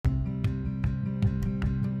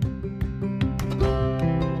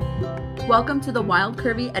Welcome to the Wild,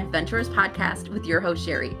 Curvy, Adventurous podcast with your host,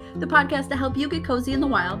 Sherry, the podcast to help you get cozy in the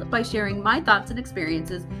wild by sharing my thoughts and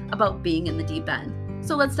experiences about being in the deep end.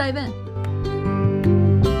 So let's dive in.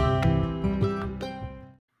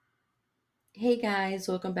 Hey guys,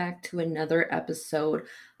 welcome back to another episode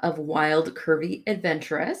of Wild, Curvy,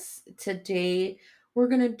 Adventurous. Today we're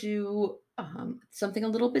going to do something a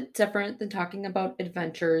little bit different than talking about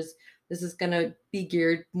adventures. This is going to be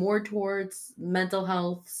geared more towards mental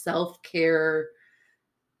health, self-care,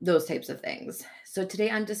 those types of things. So today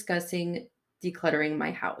I'm discussing decluttering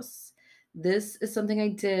my house. This is something I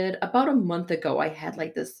did about a month ago. I had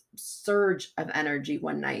like this surge of energy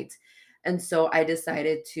one night. And so I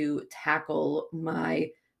decided to tackle my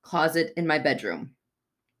closet in my bedroom.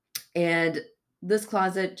 And this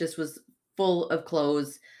closet just was full of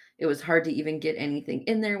clothes. It was hard to even get anything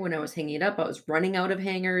in there when I was hanging it up. I was running out of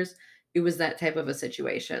hangers. It was that type of a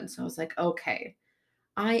situation. So I was like, okay,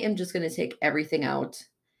 I am just going to take everything out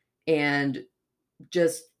and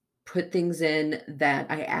just put things in that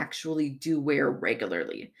I actually do wear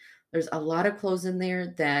regularly. There's a lot of clothes in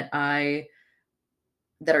there that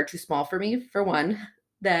are too small for me, for one,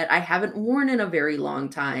 that I haven't worn in a very long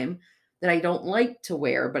time, that I don't like to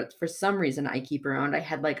wear, but for some reason I keep around. I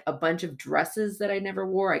had like a bunch of dresses that I never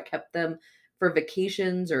wore. I kept them for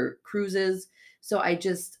vacations or cruises. So I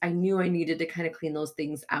knew I needed to kind of clean those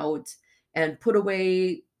things out and put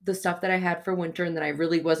away the stuff that I had for winter and that I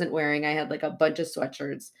really wasn't wearing. I had like a bunch of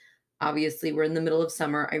sweatshirts. Obviously, we're in the middle of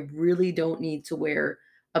summer. I really don't need to wear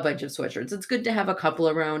a bunch of sweatshirts. It's good to have a couple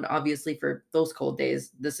around, obviously, for those cold days.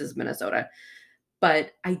 This is Minnesota.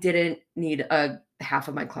 But I didn't need a half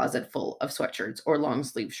of my closet full of sweatshirts or long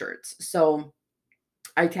sleeve shirts. So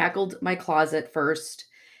I tackled my closet first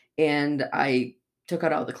and I took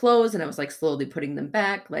out all the clothes and I was like slowly putting them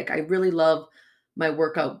back. Like I really love my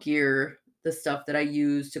workout gear, the stuff that I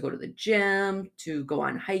use to go to the gym, to go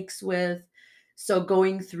on hikes with. So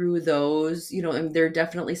going through those, and there are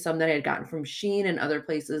definitely some that I had gotten from Shein and other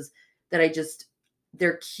places that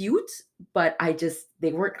they're cute, but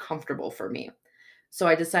they weren't comfortable for me. So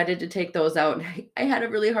I decided to take those out. And I had a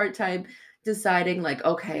really hard time deciding, like,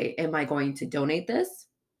 okay, am I going to donate this?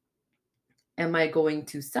 Am I going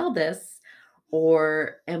to sell this?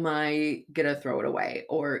 Or am I going to throw it away?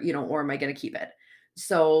 Or am I going to keep it?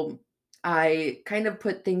 So I kind of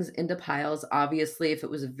put things into piles. Obviously, if it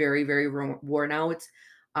was very, very worn out,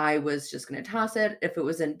 I was just going to toss it. If it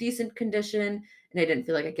was in decent condition and I didn't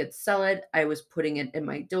feel like I could sell it, I was putting it in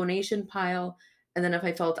my donation pile. And then if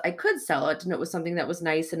I felt I could sell it and it was something that was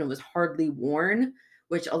nice and it was hardly worn,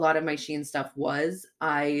 which a lot of my Shein stuff was,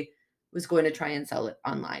 I was going to try and sell it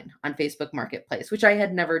online on Facebook Marketplace, which I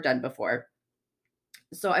had never done before.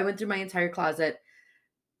 So I went through my entire closet.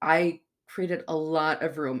 I created a lot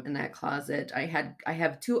of room in that closet. I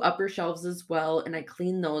have two upper shelves as well, and I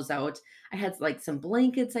cleaned those out. I had like some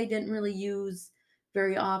blankets I didn't really use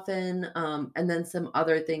very often, and then some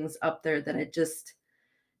other things up there that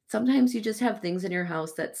sometimes you just have things in your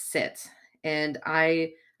house that sit. And I'm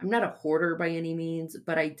not a hoarder by any means,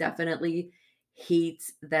 but I definitely hate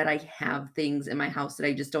that I have things in my house that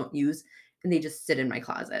I just don't use and they just sit in my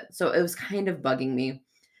closet. So it was kind of bugging me.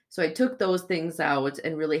 So I took those things out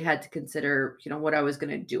and really had to consider, what I was going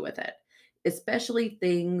to do with it, especially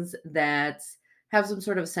things that have some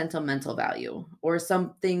sort of sentimental value or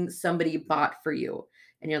something somebody bought for you.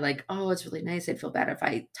 And you're like, oh, it's really nice. I'd feel bad if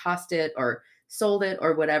I tossed it or sold it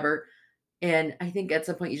or whatever. And I think at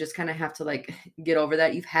some point you just kind of have to like get over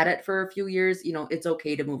that. You've had it for a few years, it's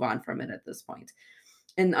okay to move on from it at this point.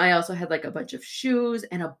 And I also had like a bunch of shoes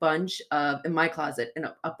and a bunch of in my closet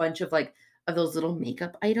and a bunch of like of those little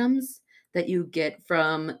makeup items that you get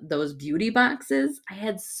from those beauty boxes. I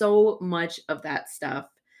had so much of that stuff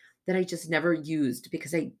that I just never used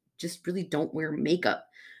because I just really don't wear makeup.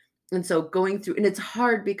 And so going through, and it's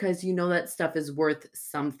hard because that stuff is worth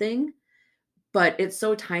something, but it's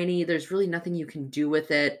so tiny. There's really nothing you can do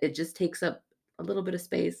with it. It just takes up a little bit of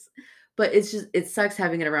space. But it sucks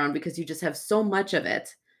having it around because you just have so much of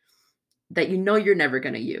it that you're never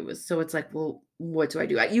going to use. So it's like, well, what do I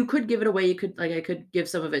do? You could give it away. I could give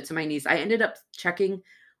some of it to my niece. I ended up checking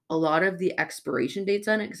a lot of the expiration dates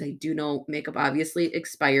on it because I do know makeup obviously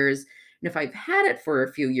expires. And if I've had it for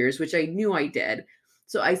a few years, which I knew I did,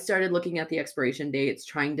 so I started looking at the expiration dates,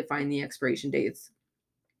 trying to find the expiration dates.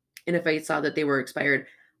 And if I saw that they were expired,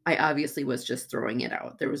 I obviously was just throwing it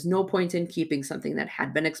out. There was no point in keeping something that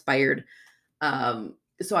had been expired.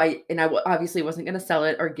 So I obviously wasn't going to sell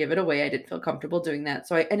it or give it away. I didn't feel comfortable doing that.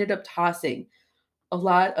 So I ended up tossing a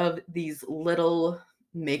lot of these little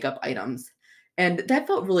makeup items. And that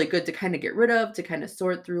felt really good to kind of get rid of, to kind of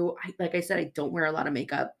sort through. Like I said, I don't wear a lot of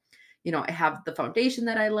makeup. I have the foundation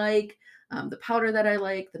that I like, the powder that I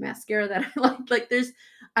like, the mascara that I like. Like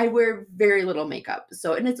I wear very little makeup.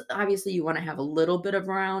 So, and it's obviously you want to have a little bit of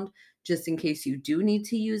around just in case you do need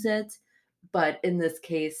to use it. But in this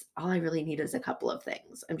case, all I really need is a couple of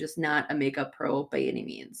things. I'm just not a makeup pro by any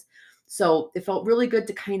means. So it felt really good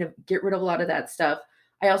to kind of get rid of a lot of that stuff.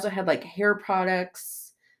 I also had like hair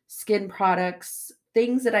products, skin products,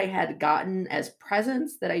 things that I had gotten as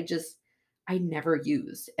presents that I never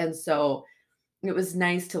used. And so it was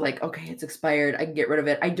nice to like, okay, it's expired. I can get rid of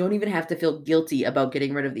it. I don't even have to feel guilty about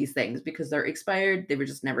getting rid of these things because they're expired. They were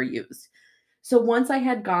just never used. So once I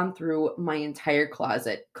had gone through my entire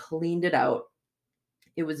closet, cleaned it out,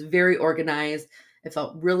 it was very organized. It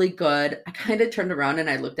felt really good. I kind of turned around and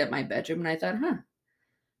I looked at my bedroom and I thought, huh,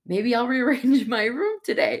 maybe I'll rearrange my room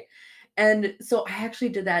today. And so I actually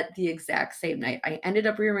did that the exact same night. I ended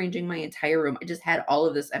up rearranging my entire room. I just had all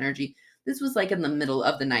of this energy. This was like in the middle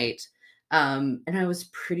of the night. And I was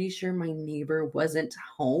pretty sure my neighbor wasn't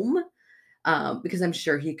home because I'm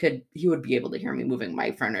sure he would be able to hear me moving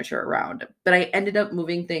my furniture around. But I ended up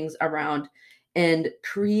moving things around and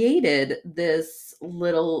created this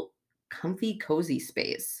little comfy, cozy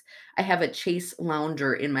space. I have a Chase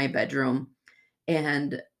lounger in my bedroom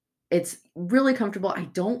and it's really comfortable. I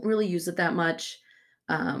don't really use it that much.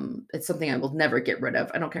 It's something I will never get rid of.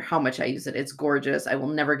 I don't care how much I use it. It's gorgeous. I will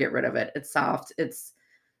never get rid of it. It's soft. It's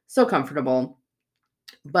so comfortable.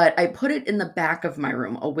 But I put it in the back of my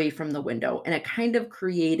room away from the window, and it kind of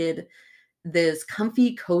created this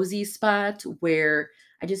comfy, cozy spot where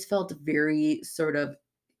I just felt very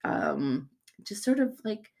um, just sort of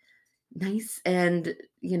like nice and,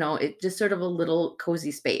 it just sort of a little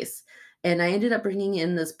cozy space. And I ended up bringing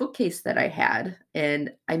in this bookcase that I had,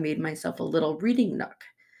 and I made myself a little reading nook,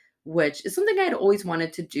 which is something I'd always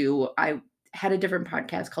wanted to do. I had a different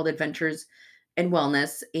podcast called Adventures and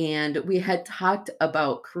Wellness, and we had talked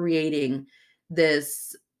about creating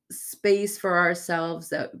this space for ourselves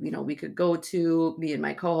that, we could go to, me and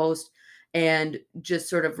my co-host, and just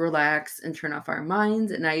sort of relax and turn off our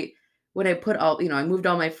minds. And when I put all, I moved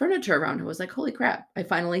all my furniture around, I was like, holy crap, I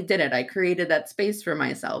finally did it. I created that space for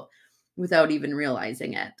myself without even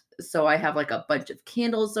realizing it. So I have like a bunch of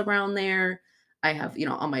candles around there. I have,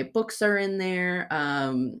 all my books are in there.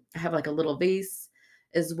 I have like a little vase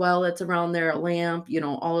as well that's around there, a lamp,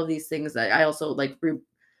 all of these things that I also like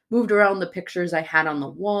moved around the pictures I had on the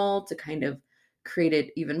wall to kind of create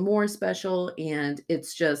it even more special. And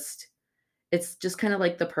it's just kind of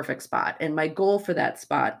like the perfect spot. And my goal for that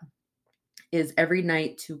spot is every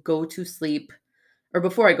night to go to sleep or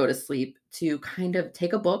before I go to sleep to kind of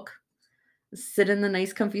take a book, sit in the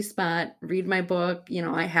nice comfy spot, read my book.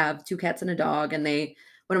 I have 2 cats and a dog, and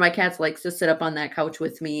one of my cats likes to sit up on that couch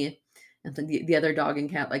with me, and then the other dog and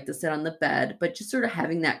cat like to sit on the bed, but just sort of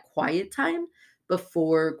having that quiet time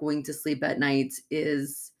before going to sleep at night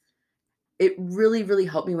it really, really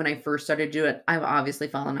helped me when I first started to do it. I've obviously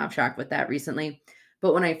fallen off track with that recently,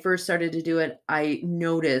 but when I first started to do it, I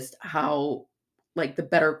noticed how, like, the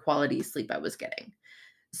better quality sleep I was getting.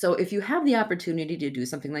 So if you have the opportunity to do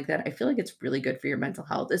something like that, I feel like it's really good for your mental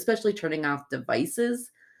health, especially turning off devices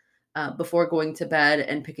before going to bed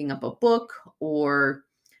and picking up a book or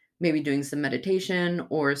maybe doing some meditation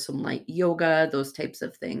or some light yoga. Those types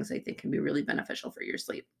of things I think can be really beneficial for your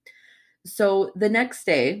sleep. So the next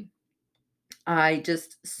day, I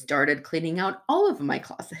just started cleaning out all of my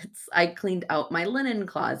closets. I cleaned out my linen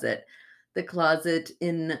closet, the closet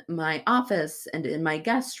in my office and in my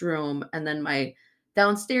guest room, and then my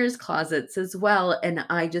downstairs closets as well. And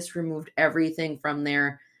I just removed everything from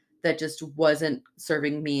there that just wasn't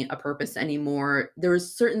serving me a purpose anymore. There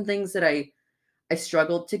was certain things that I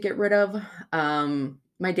struggled to get rid of.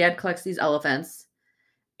 My dad collects these elephants,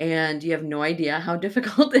 and you have no idea how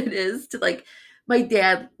difficult it is to like my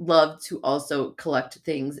dad loved to also collect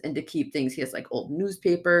things and to keep things. He has like old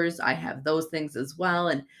newspapers. I have those things as well.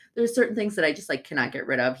 And there's certain things that I just like cannot get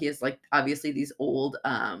rid of. He has like obviously these old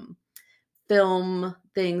film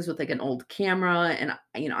things with like an old camera. And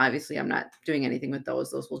obviously I'm not doing anything with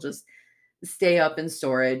those. Those will just stay up in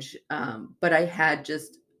storage. But I had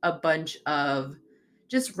just a bunch of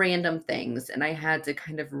just random things, and I had to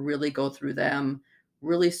kind of really go through them,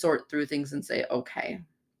 really sort through things and say, okay,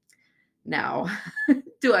 now,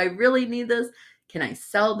 do I really need this? Can I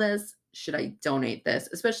sell this? Should I donate this?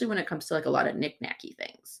 Especially when it comes to like a lot of knick-knacky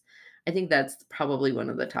things. I think that's probably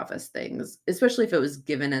one of the toughest things, especially if it was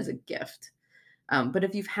given as a gift. But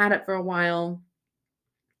if you've had it for a while,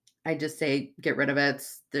 I just say get rid of it.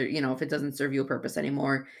 If it doesn't serve you a purpose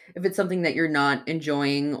anymore, if it's something that you're not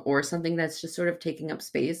enjoying or something that's just sort of taking up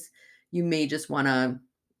space, you may just want to.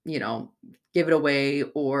 you know, give it away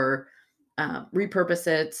or repurpose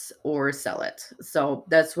it or sell it. So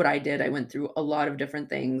that's what I did. I went through a lot of different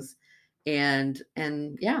things and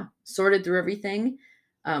yeah, sorted through everything,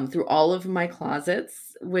 through all of my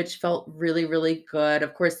closets, which felt really, really good.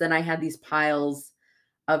 Of course, then I had these piles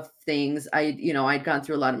of things. I'd gone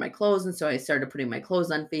through a lot of my clothes, and so I started putting my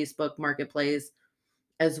clothes on Facebook Marketplace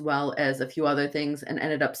as well as a few other things and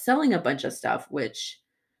ended up selling a bunch of stuff, which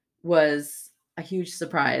was a huge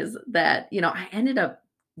surprise that, I ended up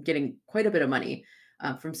getting quite a bit of money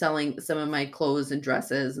from selling some of my clothes and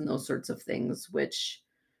dresses and those sorts of things, which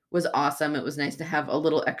was awesome. It was nice to have a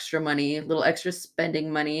little extra money, a little extra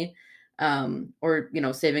spending money, or,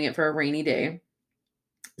 saving it for a rainy day.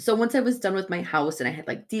 So once I was done with my house and I had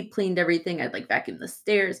like deep cleaned everything, I'd like vacuumed the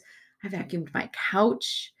stairs, I vacuumed my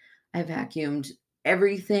couch, I vacuumed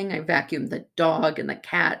everything. I vacuumed the dog and the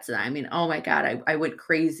cats. And I mean, oh my God, I went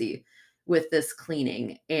crazy with this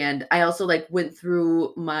cleaning. And I also like went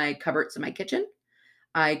through my cupboards in my kitchen.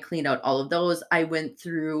 I cleaned out all of those. I went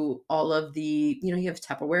through all of you have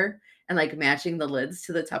Tupperware and like matching the lids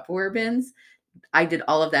to the Tupperware bins. I did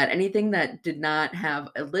all of that. Anything that did not have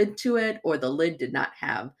a lid to it or the lid did not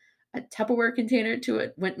have a Tupperware container to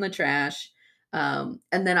it went in the trash. And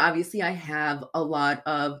then obviously I have a lot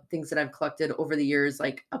of things that I've collected over the years,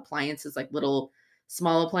 like appliances, like little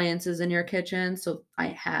small appliances in your kitchen. So I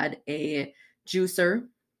had a juicer.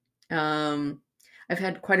 um, I've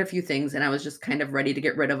had quite a few things and I was just kind of ready to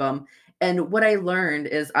get rid of them. And what I learned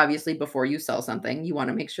is obviously before you sell something, you want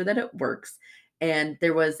to make sure that it works. And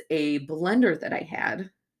there was a blender that I had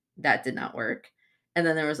that did not work. And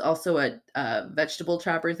then there was also a vegetable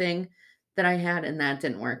chopper thing that I had, and that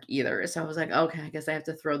didn't work either. So I was like, okay, I guess I have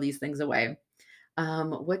to throw these things away.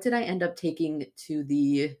 What did I end up taking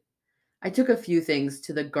to I took a few things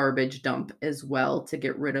to the garbage dump as well to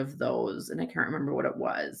get rid of those, and I can't remember what it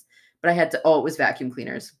was, but I had to oh, it was vacuum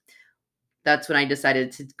cleaners. That's when I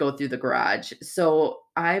decided to go through the garage. So,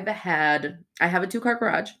 I have a two-car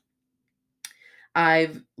garage.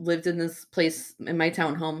 I've lived in this place in my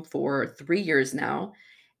townhome for 3 years now,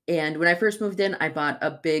 and when I first moved in, I bought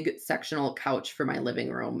a big sectional couch for my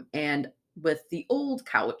living room. And with the old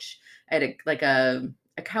couch, I had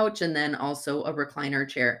a couch and then also a recliner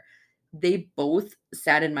chair. They both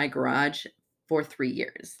sat in my garage for 3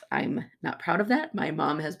 years. I'm not proud of that. My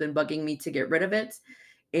mom has been bugging me to get rid of it.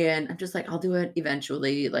 And I'm just like, I'll do it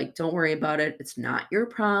eventually. Like, don't worry about it. It's not your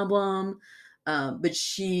problem. But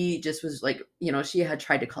she just was like, she had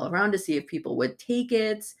tried to call around to see if people would take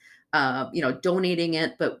it, donating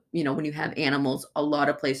it. But, when you have animals, a lot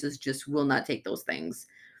of places just will not take those things.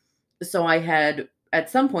 So at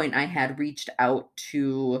some point, I had reached out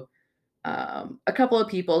to a couple of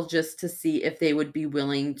people just to see if they would be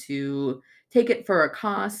willing to take it for a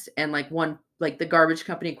cost. And like the garbage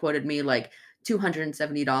company quoted me like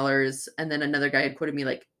 $270. And then another guy had quoted me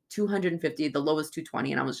like 250, the lowest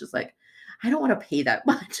 220. And I was just like, I don't want to pay that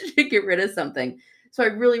much to get rid of something. So I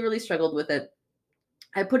really, really struggled with it.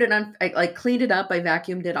 I put it on, I like cleaned it up. I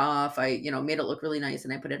vacuumed it off. I, made it look really nice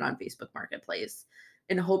and I put it on Facebook Marketplace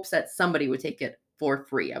in hopes that somebody would take it for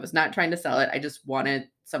free. I was not trying to sell it. I just wanted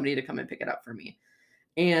somebody to come and pick it up for me.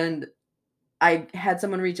 And I had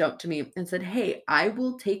someone reach out to me and said, "Hey, I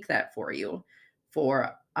will take that for you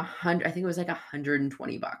for 100, I think it was like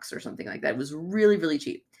 $120 or something like that." It was really, really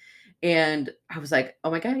cheap. And I was like,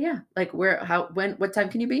 "Oh my God, yeah. Like what time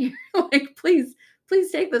can you be here? Like, please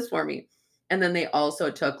take this for me." And then they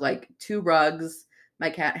also took like two rugs my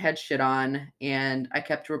cat had shit on, and I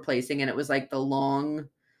kept replacing, and it was like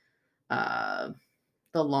uh,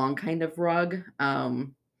 the long kind of rug.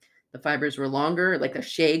 The fibers were longer, like a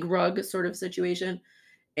shag rug sort of situation.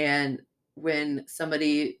 And when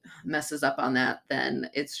somebody messes up on that, then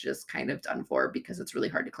it's just kind of done for because it's really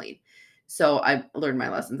hard to clean. So I learned my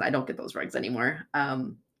lessons. I don't get those rugs anymore.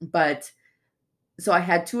 But so I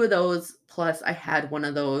had two of those, plus I had one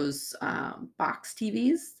of those box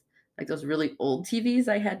TVs, like those really old TVs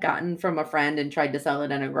I had gotten from a friend and tried to sell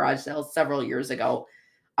it in a garage sale several years ago.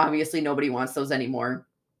 Obviously, nobody wants those anymore.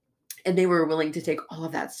 And they were willing to take all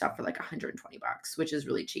of that stuff for like $120, which is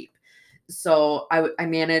really cheap. So I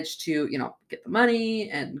managed to, get the money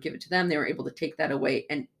and give it to them. They were able to take that away.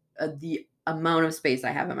 And the amount of space I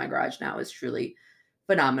have in my garage now is truly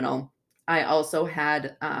phenomenal. I also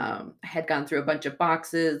had gone through a bunch of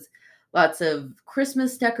boxes, lots of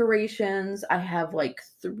Christmas decorations. I have like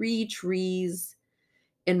 3 trees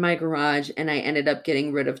in my garage, and I ended up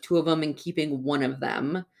getting rid of two of them and keeping one of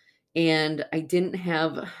them. And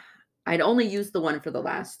I'd only used the one for the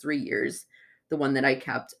last 3 years. the one that I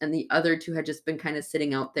kept, and the other two had just been kind of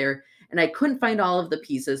sitting out there, and I couldn't find all of the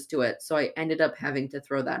pieces to it, so I ended up having to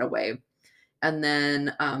throw that away. And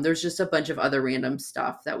then there's just a bunch of other random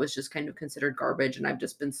stuff that was just kind of considered garbage, and I've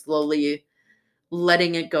just been slowly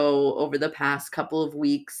letting it go over the past couple of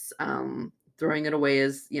weeks. Throwing it away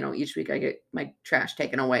as, each week I get my trash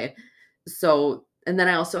taken away. So, and then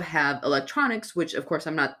I also have electronics, which of course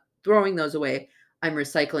I'm not throwing those away. I'm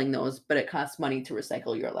recycling those, but it costs money to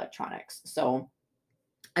recycle your electronics. So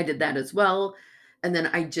I did that as well. And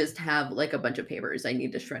then I just have like a bunch of papers I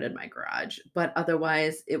need to shred in my garage. But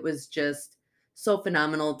otherwise, it was just so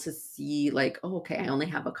phenomenal to see, like, oh, okay, I only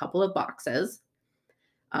have a couple of boxes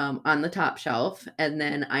on the top shelf. And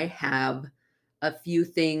then I have a few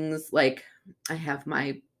things like I have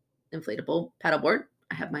my inflatable paddleboard,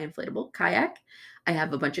 I have my inflatable kayak, I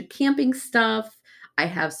have a bunch of camping stuff, I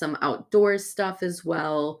have some outdoor stuff as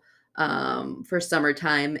well for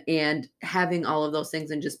summertime. And having all of those things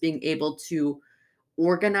and just being able to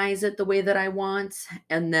organize it the way that I want,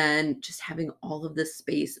 and then just having all of this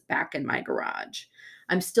space back in my garage.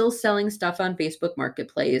 I'm still selling stuff on Facebook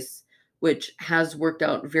Marketplace, which has worked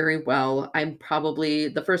out very well. I'm probably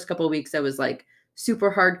the first couple of weeks I was like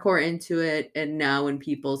super hardcore into it, and now when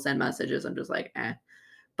people send messages, I'm just like, eh.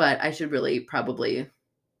 But I should really probably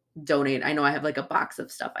donate. I know I have like a box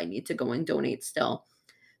of stuff I need to go and donate still.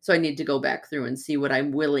 So I need to go back through and see what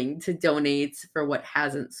I'm willing to donate for what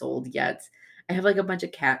hasn't sold yet. I have like a bunch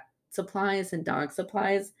of cat supplies and dog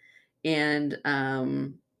supplies, and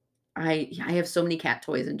I have so many cat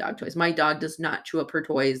toys and dog toys. My dog does not chew up her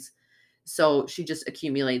toys, so she just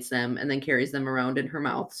accumulates them and then carries them around in her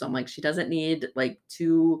mouth. So I'm like, she doesn't need like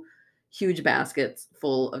two huge baskets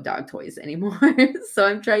full of dog toys anymore. So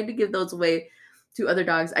I'm trying to give those away to other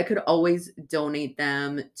dogs. I could always donate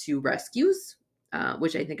them to rescues,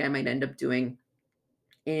 which I think I might end up doing.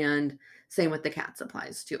 And same with the cat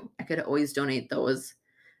supplies too. I could always donate those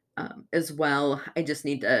as well. I just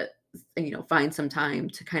need to, find some time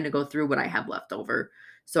to kind of go through what I have left over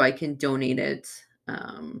so I can donate it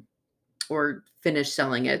or finish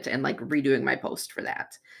selling it and like redoing my post for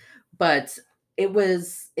that. But it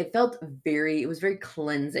was very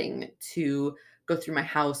cleansing to go through my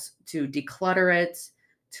house, to declutter it,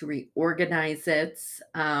 to reorganize it.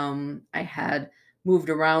 I had moved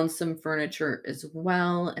around some furniture as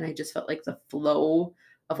well, and I just felt like the flow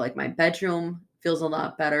of like my bedroom feels a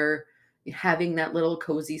lot better. Having that little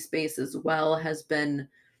cozy space as well has been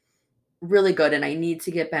really good, and I need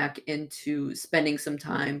to get back into spending some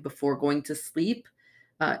time before going to sleep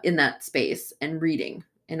in that space and reading.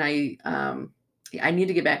 And I need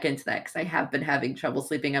to get back into that because I have been having trouble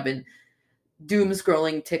sleeping. I've been doom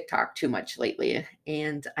scrolling TikTok too much lately,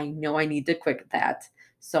 and I know I need to quit that.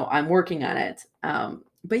 So I'm working on it.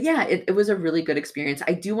 But yeah, it was a really good experience.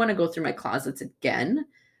 I do want to go through my closets again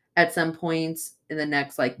at some point in the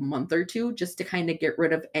next like month or two, just to kind of get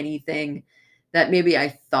rid of anything that maybe I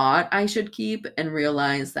thought I should keep and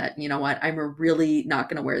realize that, you know what, I'm really not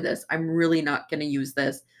going to wear this. I'm really not going to use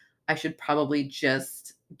this. I should probably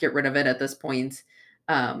just get rid of it at this point.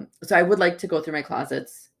 So I would like to go through my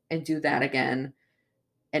closets and do that again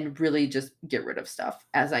and really just get rid of stuff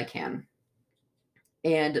as I can.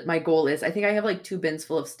 And my goal is, I think I have like 2 bins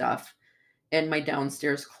full of stuff in my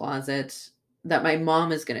downstairs closet that my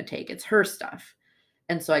mom is going to take. It's her stuff.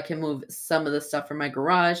 And so I can move some of the stuff from my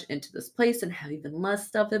garage into this place and have even less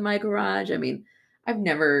stuff in my garage. I mean, I've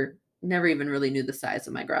never even really knew the size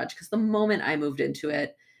of my garage because the moment I moved into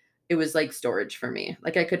it, it was like storage for me.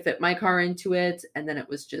 Like I could fit my car into it, and then it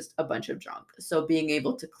was just a bunch of junk. So being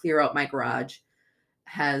able to clear out my garage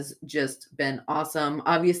has just been awesome.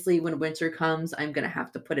 Obviously, when winter comes, I'm going to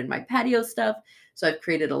have to put in my patio stuff. So I've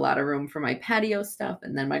created a lot of room for my patio stuff,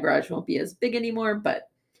 and then my garage won't be as big anymore, but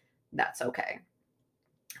that's okay.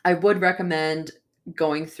 I would recommend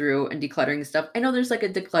going through and decluttering stuff. I know there's like a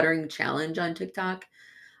decluttering challenge on TikTok.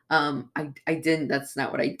 I didn't, that's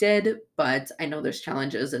not what I did, but I know there's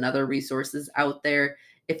challenges and other resources out there.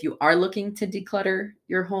 If you are looking to declutter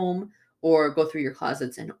your home or go through your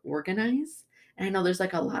closets and organize, and I know there's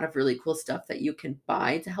like a lot of really cool stuff that you can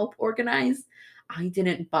buy to help organize. I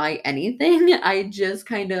didn't buy anything. I just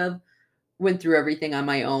kind of went through everything on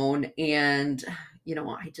my own. And,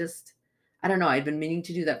 I don't know. I've been meaning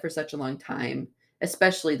to do that for such a long time,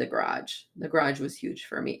 especially the garage. The garage was huge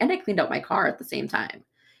for me. And I cleaned out my car at the same time,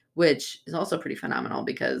 which is also pretty phenomenal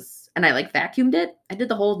and I like vacuumed it. I did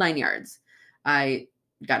the whole 9 yards. I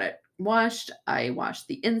got it washed. I washed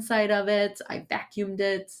the inside of it. I vacuumed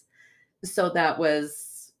it. So that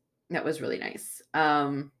was really nice.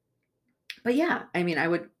 But yeah, I mean, I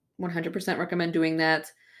would 100% recommend doing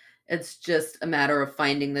that It's just a matter of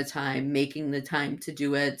finding the time, making the time to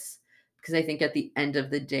do it. Because I think at the end of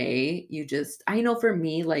the day, I know for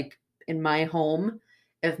me, like in my home,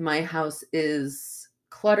 if my house is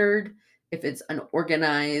cluttered, if it's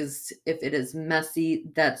unorganized, if it is messy,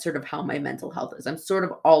 that's sort of how my mental health is. I'm sort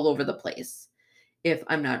of all over the place. If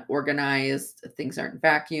I'm not organized, if things aren't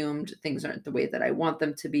vacuumed, things aren't the way that I want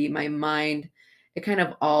them to be, my mind, it kind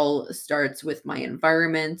of all starts with my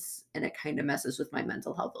environment and it kind of messes with my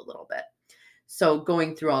mental health a little bit. So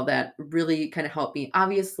going through all that really kind of helped me.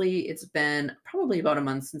 Obviously, it's been probably about a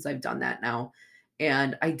month since I've done that now.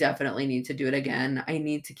 And I definitely need to do it again. I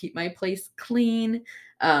need to keep my place clean.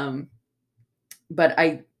 Um, but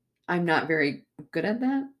I'm not very good at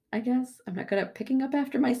that, I guess. I'm not good at picking up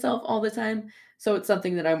after myself all the time. So it's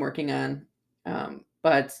something that I'm working on.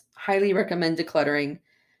 But highly recommend decluttering.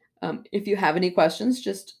 If you have any questions,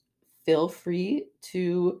 just feel free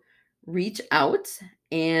to reach out.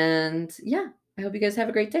 And yeah, I hope you guys have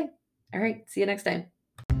a great day. All right, see you next time.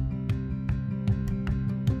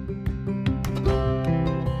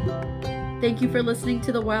 Thank you for listening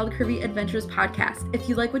to the Wild Curvy Adventures podcast. If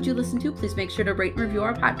you like what you listen to, please make sure to rate and review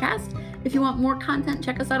our podcast. If you want more content,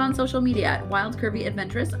 check us out on social media at Wild Curvy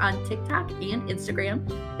Adventures on TikTok and Instagram.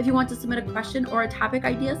 If you want to submit a question or a topic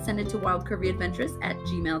idea, send it to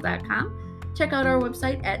wildcurvyadventures@gmail.com. Check out our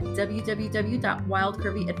website at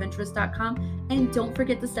www.wildcurvyadventures.com. And don't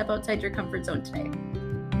forget to step outside your comfort zone today.